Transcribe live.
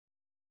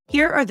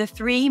Here are the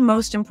three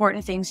most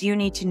important things you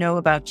need to know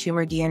about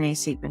tumor DNA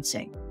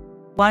sequencing.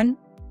 1,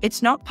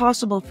 it's not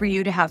possible for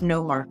you to have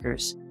no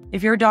markers.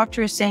 If your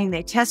doctor is saying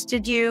they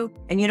tested you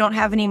and you don't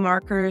have any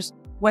markers,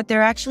 what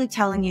they're actually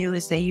telling you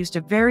is they used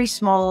a very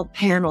small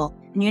panel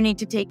and you need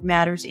to take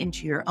matters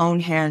into your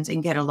own hands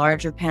and get a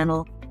larger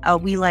panel.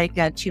 We like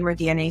a tumor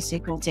DNA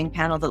sequencing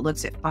panel that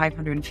looks at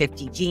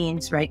 550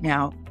 genes right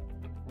now.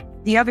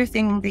 The other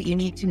thing that you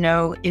need to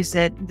know is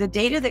that the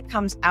data that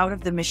comes out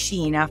of the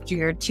machine after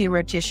your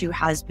tumor tissue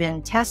has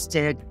been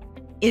tested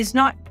is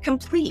not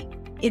complete.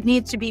 It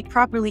needs to be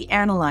properly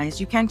analyzed.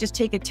 You can't just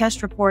take a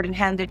test report and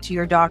hand it to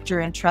your doctor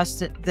and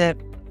trust that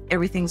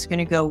everything's going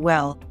to go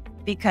well.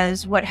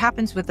 Because what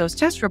happens with those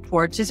test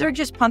reports is they're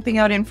just pumping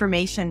out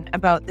information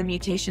about the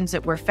mutations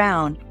that were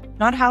found,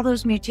 not how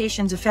those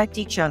mutations affect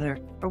each other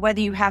or whether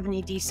you have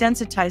any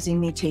desensitizing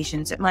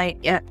mutations that might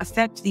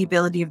affect the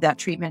ability of that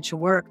treatment to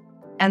work.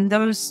 And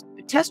those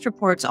test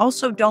reports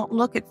also don't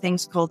look at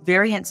things called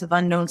variants of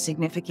unknown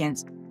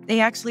significance. They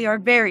actually are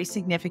very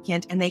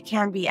significant and they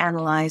can be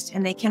analyzed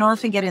and they can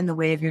often get in the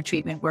way of your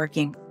treatment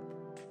working.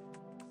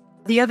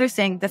 The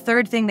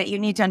third thing that you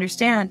need to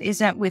understand is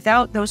that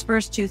without those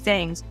first two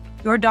things,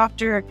 your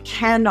doctor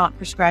cannot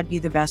prescribe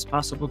you the best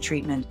possible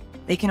treatment.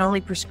 They can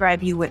only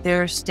prescribe you what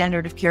their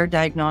standard of care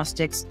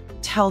diagnostics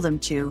tell them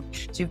to.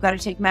 So you've got to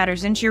take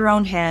matters into your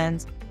own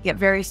hands, get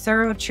very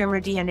thorough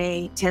tumor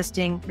DNA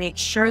testing, make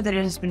sure that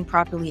it has been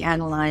properly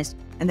analyzed,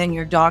 and then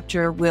your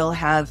doctor will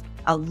have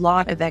a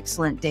lot of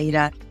excellent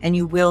data, and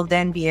you will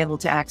then be able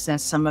to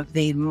access some of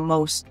the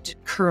most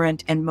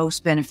current and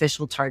most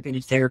beneficial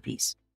targeted therapies.